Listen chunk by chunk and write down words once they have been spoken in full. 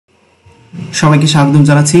সবাইকে স্বাগতম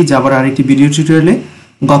জানাচ্ছি জাভার আরেকটি ভিডিও টিউটোরিয়ালে।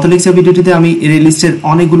 গত লেকচার ভিডিওটিতে আমি অ্যারে লিস্টের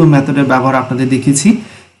অনেকগুলো মেথডের ব্যবহার আপনাদের দেখিয়েছি।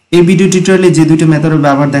 এই ভিডিও টিউটোরিয়ালে যে দুটো মেথডের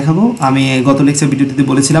ব্যবহার দেখাবো, আমি গত লেকচার ভিডিওটিতে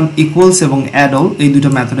বলেছিলাম ইকুয়ালস এবং অ্যাড অল, এই দুটো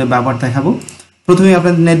মেথডের ব্যবহার দেখাবো। প্রথমে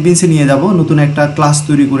আপনাদের নেটবিনসে নিয়ে যাব, নতুন একটা ক্লাস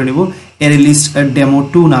তৈরি করে নেব অ্যারে লিস্ট ডেমো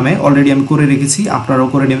 2 নামে। অলরেডি আমি করে রেখেছি, আপনারাও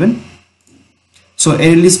করে নেবেন। সো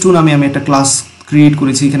অ্যারে লিস্ট 2 নামে আমি একটা ক্লাস ক্রিয়েট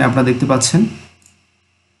করেছি, এখানে আপনারা দেখতে পাচ্ছেন।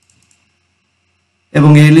 এবং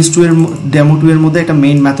ArrayList 2 এর ডেমো 2 এর মধ্যে একটা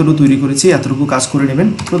মেইন মেথডও তৈরি করেছি, এতটুকু কাজ করে নেবেন।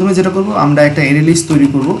 প্রথমে যেটা করব, আমরা একটা ArrayList তৈরি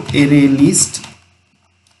করব, ArrayList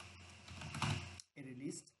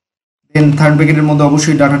দেন থার্ড ব্র্যাকেটের মধ্যে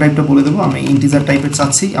অবশ্যই ডাটা টাইপটা বলে দেবো, আমি ইন্টিজার টাইপের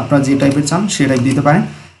চাচ্ছি, আপনারা যে টাইপের চান সে টাইপ দিতে পারেন।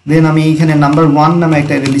 দেন আমি এইখানে নাম্বার 1 নামে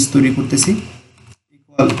একটা ArrayList তৈরি করতেছি,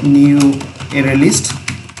 ইকুয়াল নিউ ArrayList।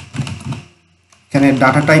 এখানে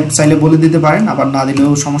ডাটা টাইপ চাইলে বলে দিতে পারেন, আবার না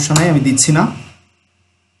দিলেও সমস্যা নাই, আমি দিচ্ছি না।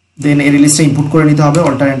 দেন ArrayListটা ইনপুট করে নিতে হবে,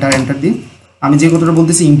 অল্টার এন্টার দিয়ে। আমি যে কথাটা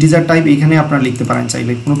বলতেছি ইন্টিজার টাইপ, এখানে আপনারা লিখতে পারেন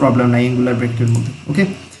চাইলে, কোনো প্রবলেম নাই অ্যাঙ্গুলার ব্র্যাকেটের মধ্যে। ওকে,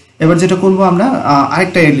 এবার যেটা করব, আমরা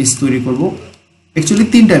আরেকটা ArrayList তৈরি করব। অ্যাকচুয়ালি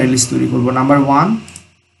তিনটা ArrayList তৈরি করব, নাম্বার 1,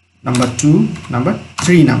 নাম্বার 2, নাম্বার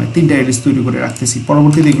 3 নামে তিনটা ArrayList তৈরি করে রাখতেছি।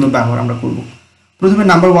 পরবর্তীতে এগুলো ব্যবহার আমরা করব। প্রথমে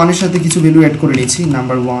নাম্বার 1 এর সাথে কিছু ভ্যালু অ্যাড করে নিয়েছি,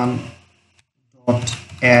 নাম্বার 1 ডট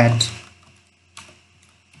অ্যাড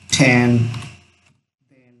 10।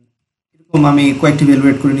 আমি কয়েকটি ভ্যালু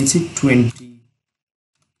এড করে নিচ্ছি, 20, 30,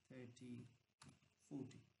 40।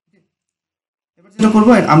 এবার যেটা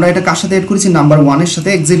করবো, আমরা এটা কার সাথে এড করেছি, নাম্বার 1 এর সাথে।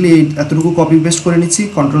 এক্স্যাক্টলি এতটুকু কপি পেস্ট করে নিচ্ছি,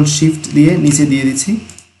 কন্ট্রোল শিফট দিয়ে নিচে দিয়ে দিচ্ছি।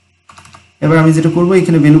 এবার আমি যেটা করবো,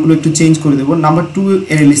 এখানে ভ্যালুগুলো একটু চেঞ্জ করে দেবো। নাম্বার 2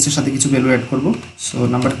 ArrayList এর সাথে কিছু ভ্যালু অ্যাড করবো। সো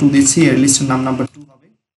নাম্বার 2 দিচ্ছি, ArrayList এর নাম নাম্বার 2 হবে।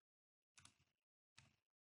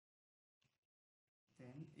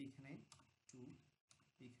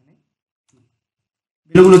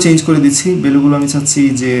 ভ্যালুগুলো চেঞ্জ করে দিচ্ছি, ভ্যালুগুলো আমি চাচ্ছি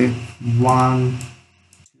যে 1,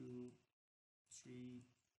 2, 3,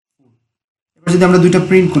 4। এবার যদি আমরা দুইটা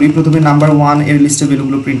প্রিন্ট করি, প্রথমে নাম্বার 1 এর লিস্টে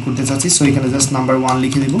ভ্যালুগুলো প্রিন্ট করতে চাচ্ছি, সো এখানে জাস্ট নাম্বার 1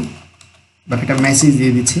 লিখে দেব, বাট একটা মেসেজ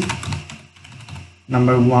দিয়ে দিচ্ছি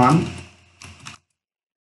নাম্বার 1।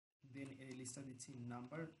 দেন এর লিস্টটা দিচ্ছি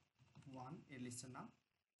নাম্বার 1 এর লিস্টের নাম।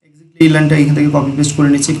 এক্স্যাক্টলি এই লাইনটা এখান থেকে কপি পেস্ট করে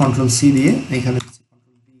নিচ্ছি, কন্ট্রোল সি দিয়ে, এখানে দিচ্ছি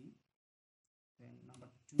কন্ট্রোল বি, দেন নাম্বার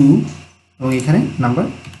 2 এবং এখানে নাম্বার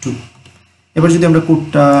 2। এবার যদি আমরা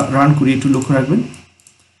কোডটা রান করি, একটু লক্ষ্য রাখবেন,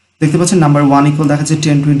 দেখতে পাচ্ছেন নাম্বার 1 ইকুয়াল দেখাচ্ছে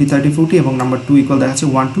 10, 20, 30, 40 এবং নাম্বার 2 ইকুয়াল দেখাচ্ছে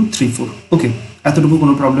 1, 2, 3, 4। ওকে, এতটুকু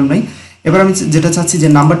কোনো প্রবলেম নাই। এবার আমি যেটা চাচ্ছি যে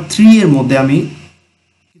নাম্বার 3 এর মধ্যে আমি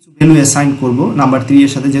কিছু ভ্যালু অ্যাসাইন করব নাম্বার 3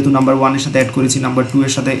 এর সাথে, যেহেতু নাম্বার 1 এর সাথে অ্যাড করেছি, নাম্বার 2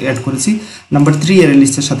 এর সাথে অ্যাড করেছি, নাম্বার 3 এর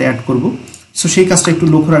লিস্টের সাথে অ্যাড করব। সো সেই কাজটা একটু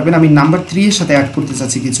লক্ষ্য রাখবেন, আমি নাম্বার 3 এর সাথে অ্যাড করতে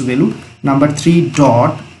চাচ্ছি কিছু value. Number 3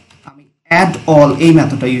 dot add all, এই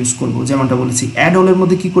মেথডটা ইউজ করব। যেমনটা বলেছি, অ্যাড অল এর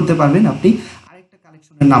মধ্যে কি করতে পারবেন, আপনি আরেকটা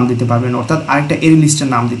কালেকশনের নাম দিতে পারবেন, অর্থাৎ আরেকটা অ্যারে লিস্টের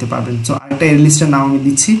নাম দিতে পারবেন। সো আরেকটা অ্যারে লিস্টের নাম আমি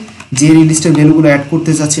দিচ্ছি, যে অ্যারে লিস্টের ভ্যালুগুলো অ্যাড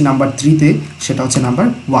করতে চাচ্ছি নাম্বার 3 তে, সেটা হচ্ছে নাম্বার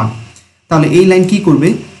 1। তাহলে এই লাইন কি করবে,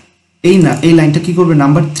 এই লাইনটা কি করবে,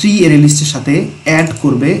 নাম্বার 3 অ্যারে লিস্টের সাথে অ্যাড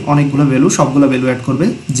করবে অনেকগুলো ভ্যালু, সবগুলো ভ্যালু অ্যাড করবে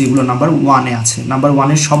যেগুলো নাম্বার 1 এ আছে। নাম্বার 1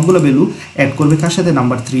 এর সবগুলো ভ্যালু অ্যাড করবে কার সাথে,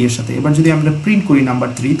 নাম্বার 3 এর সাথে। এবার যদি আমরা প্রিন্ট করি নাম্বার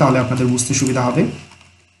 3, তাহলে আপনাদের বুঝতে সুবিধা হবে।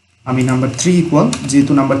 আমি নাম্বার 3 ইকুয়াল,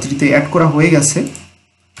 যেহেতু নাম্বার 3 তে অ্যাড করা হয়ে গেছে,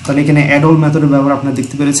 তাহলে এখানে অ্যাড অল মেথডের ব্যবহার আপনারা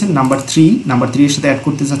দেখতে পেরেছেন। নাম্বার 3 এর সাথে অ্যাড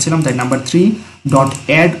করতে চাচ্ছিলাম, তাই নাম্বার 3 ডট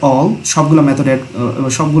অ্যাড অল, সবগুলো মেথড অ্যাড,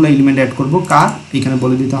 সবগুলো এলিমেন্ট অ্যাড করব, কার এখানে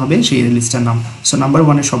বলে দিতে হবে সেই লিস্টের নাম। সো নাম্বার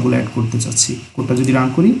 1 এর সবগুলো অ্যাড করতে চাচ্ছি। কোডটা যদি রান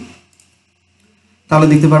করি, তাহলে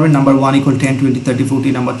দেখতে পারবেন নাম্বার 1 ইকুয়াল 10, 20, 30, 40,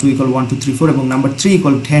 নাম্বার 2 ইকুয়াল 1, 2, 3, 4 এবং নাম্বার 3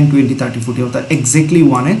 ইকুয়াল 10, 20, 30, 40, অর্থাৎ এক্স্যাক্টলি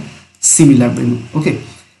 1 এর সিমিলার ভ্যালু। ওকে,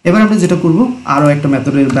 এবার আমরা যেটা করব, আরো একটা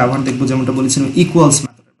মেথডের ব্যবহার দেখব, যেমনটা বলেছিলাম ইকুয়ালস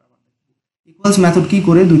মেথডের ব্যবহার। ইকুয়ালস মেথড কি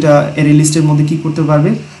করে, দুইটা অ্যারে লিস্টের মধ্যে কি করতে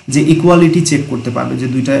পারবে, যে ইকুয়ালিটি চেক করতে পারবে যে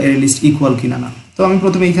দুইটা অ্যারে লিস্ট ইকুয়াল কিনা না। তো আমি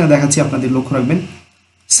প্রথমে এখানে দেখাচ্ছি, আপনাদের লক্ষ্য রাখবেন।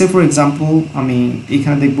 সে ফর এক্সাম্পল, আমি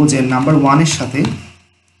এখানে দেখব যে নাম্বার 1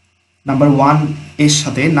 এর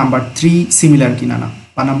সাথে নাম্বার 3 সিমিলার কিনা না,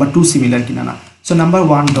 বা নাম্বার 2 সিমিলার কিনা না। So number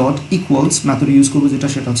 1 dot equals method use করবো, যেটা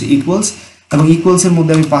সেটা হচ্ছে ইকুয়ালস, এবং ইকুয়ালস এর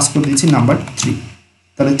মধ্যে আমি পাস করে দিয়েছি নাম্বার 3।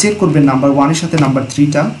 তাহলে চেক করবেন নাম্বার 1 এর সাথে নাম্বার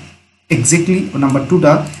 3টা এক্স্যাক্টলি, নাম্বার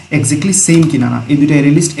 2টা এক্স্যাক্টলি সেম কিনা না, এই দুটো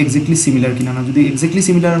অ্যারে লিস্ট এক্স্যাক্টলি সিমিলার কিনা না। যদি এক্স্যাক্টলি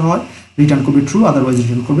সিমিলার হয়, রিটার্ন করবে ট্রু, আদারওয়াইজ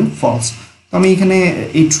রিটার্ন করবে ফলস। তো আমি এখানে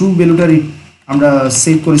এই ট্রু ভ্যালুটা আমরা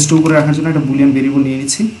সেভ করে স্টোর করে রাখার জন্য একটা বুলিয়ান ভেরিয়েবল নিয়ে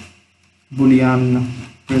নিচ্ছি, বুলিয়ান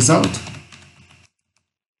রেজাল্ট।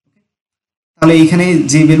 তাহলে এইখানে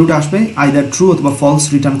যে ভ্যালুটা আসবে আইদার ট্রু অথবা ফলস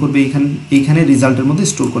রিটার্ন করবে, এইখানে রেজাল্টের মধ্যে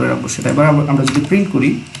স্টোর করে রাখবো সেটা। এবার আমরা যদি প্রিন্ট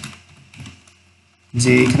করি,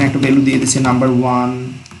 যে এখানে একটা ভ্যালু দিয়ে দিচ্ছে নাম্বার 1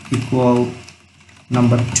 ইকুয়াল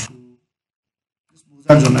নাম্বার 2,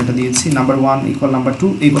 বোঝার জন্য এটা দিয়েছি নাম্বার 1 ইকুয়াল নাম্বার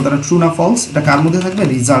 2 এই কথাটা ট্রু না ফলস এটা কার মধ্যে থাকবে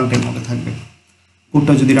রেজাল্টের মধ্যে থাকবে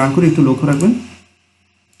কোডটা যদি রান করি একটু লক্ষ্য রাখবেন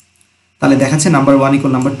তাহলে দেখাচ্ছে number 1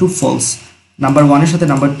 equal number 2 false number 1 এর সাথে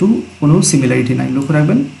নাম্বার 2 কোনো সিমিলারিটি নাই লক্ষ্য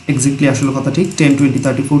রাখবেন এক্স্যাক্টলি আসলে কথা ঠিক 10 20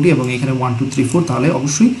 30 40 এবং এখানে 1 2 3 4 তাহলে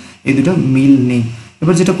অবশ্যই এই দুটো মিল নেই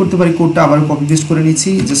এবার যেটা করতে পারি কোডটা আবার কপি পেস্ট করে নিচ্ছি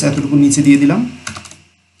জাস্ট এতটুকু নিচে দিয়ে দিলাম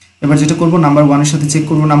এবার যেটা করব নাম্বার 1 এর সাথে চেক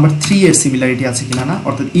করব নাম্বার 3 এর সিমিলারিটি আছে কিনা না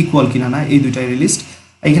অর্থাৎ ইকুয়াল কিনা না এই দুটো ArrayList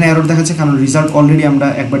এখানে এরর দেখাচ্ছে কারণ রেজাল্ট অলরেডি আমরা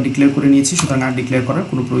একবার ডিক্লেয়ার করে নিয়েছি সুতরাং আর ডিক্লেয়ার করার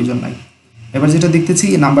কোনো প্রয়োজন নাই এবার যেটা দেখতেছি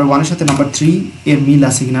নাম্বার 1 এর সাথে নাম্বার 3 এর মিল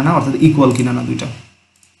আছে কিনা না অর্থাৎ ইকুয়াল কিনা না দুইটা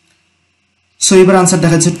সো এবার आंसर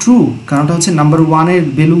দেখাচ্ছে ট্রু কারণটা হচ্ছে নাম্বার 1 এর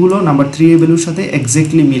ভ্যালুগুলো নাম্বার 3 এর ভ্যালুর সাথে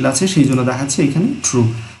এক্স্যাক্টলি মিল আছে সেই জন্য দেখাচ্ছে এখানে ট্রু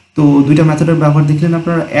তো দুইটা মেথডের ব্যবহার দেখলেন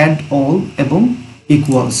আপনারা অ্যাড অল এবং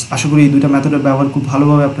ইকুয়ালস আশা করি এই দুইটা মেথডের ব্যবহার খুব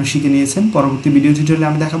ভালোভাবে আপনারা শিখে নিয়েছেন পরবর্তী ভিডিও টিউটোরিয়ালে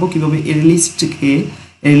আমি দেখাবো কিভাবে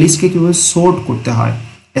ArrayListকে কিভাবে সর্ট করতে হয়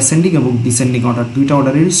অ্যাসেন্ডিং এবং ডিসেন্ডিং অর্ডার দুইটা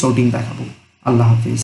অর্ডারের সর্টিং দেখাবো আল্লাহ হাফেজ